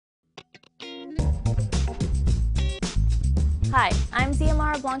Hi, I'm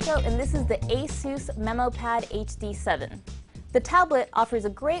Ziamara Blanco and this is the Asus Memo Pad HD7. The tablet offers a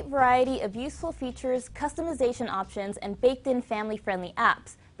great variety of useful features, customization options, and baked-in family-friendly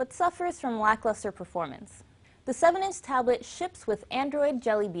apps, but suffers from lackluster performance. The 7-inch tablet ships with Android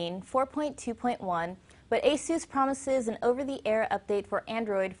Jelly Bean 4.2.1, but Asus promises an over-the-air update for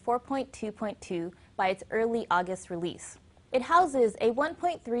Android 4.2.2 by its early August release. It houses a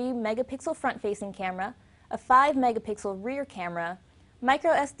 1.3 megapixel front-facing camera, a 5 megapixel rear camera,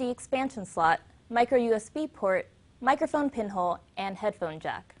 micro SD expansion slot, micro USB port, microphone pinhole, and headphone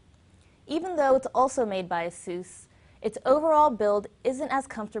jack. Even though it's also made by Asus, its overall build isn't as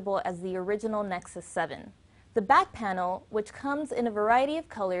comfortable as the original Nexus 7. The back panel, which comes in a variety of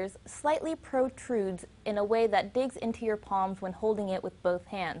colors, slightly protrudes in a way that digs into your palms when holding it with both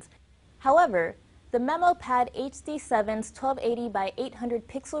hands. However, the Memo Pad HD7's 1280 by 800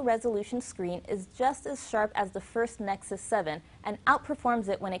 pixel resolution screen is just as sharp as the first Nexus 7 and outperforms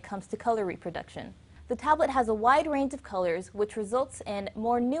it when it comes to color reproduction. The tablet has a wide range of colors, which results in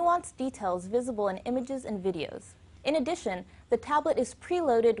more nuanced details visible in images and videos. In addition, the tablet is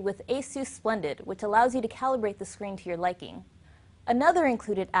preloaded with Asus Splendid, which allows you to calibrate the screen to your liking. Another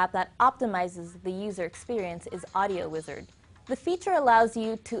included app that optimizes the user experience is Audio Wizard. The feature allows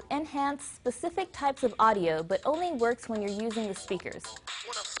you to enhance specific types of audio, but only works when you're using the speakers.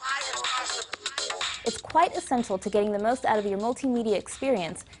 It's quite essential to getting the most out of your multimedia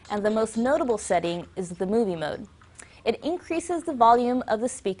experience, and the most notable setting is the movie mode. It increases the volume of the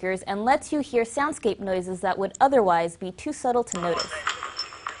speakers and lets you hear soundscape noises that would otherwise be too subtle to notice.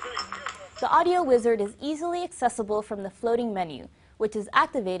 The Audio Wizard is easily accessible from the floating menu, which is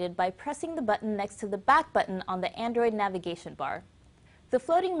activated by pressing the button next to the back button on the Android navigation bar. The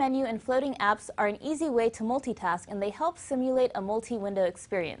floating menu and floating apps are an easy way to multitask, and they help simulate a multi-window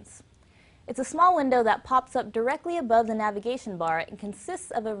experience. It's a small window that pops up directly above the navigation bar and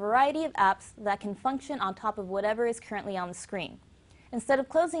consists of a variety of apps that can function on top of whatever is currently on the screen. Instead of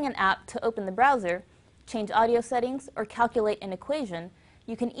closing an app to open the browser, change audio settings, or calculate an equation,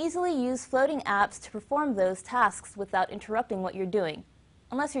 you can easily use floating apps to perform those tasks without interrupting what you're doing,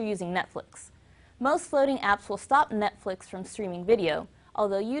 unless you're using Netflix. Most floating apps will stop Netflix from streaming video,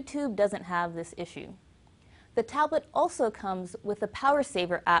 although YouTube doesn't have this issue. The tablet also comes with a Power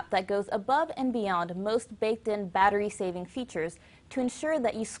Saver app that goes above and beyond most baked-in battery-saving features to ensure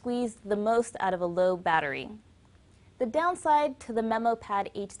that you squeeze the most out of a low battery. The downside to the Memo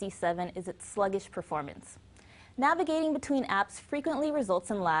Pad HD7 is its sluggish performance. Navigating between apps frequently results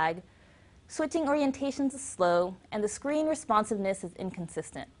in lag, switching orientations is slow, and the screen responsiveness is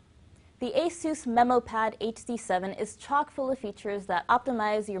inconsistent. The Asus Memo Pad HD7 is chock full of features that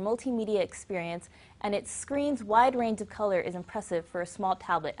optimize your multimedia experience, and its screen's wide range of color is impressive for a small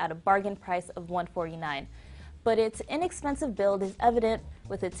tablet at a bargain price of $149. But its inexpensive build is evident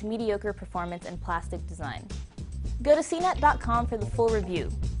with its mediocre performance and plastic design. Go to cnet.com for the full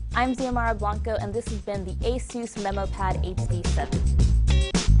review. I'm Ziamara Blanco, and this has been the Asus Memo Pad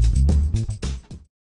HD7.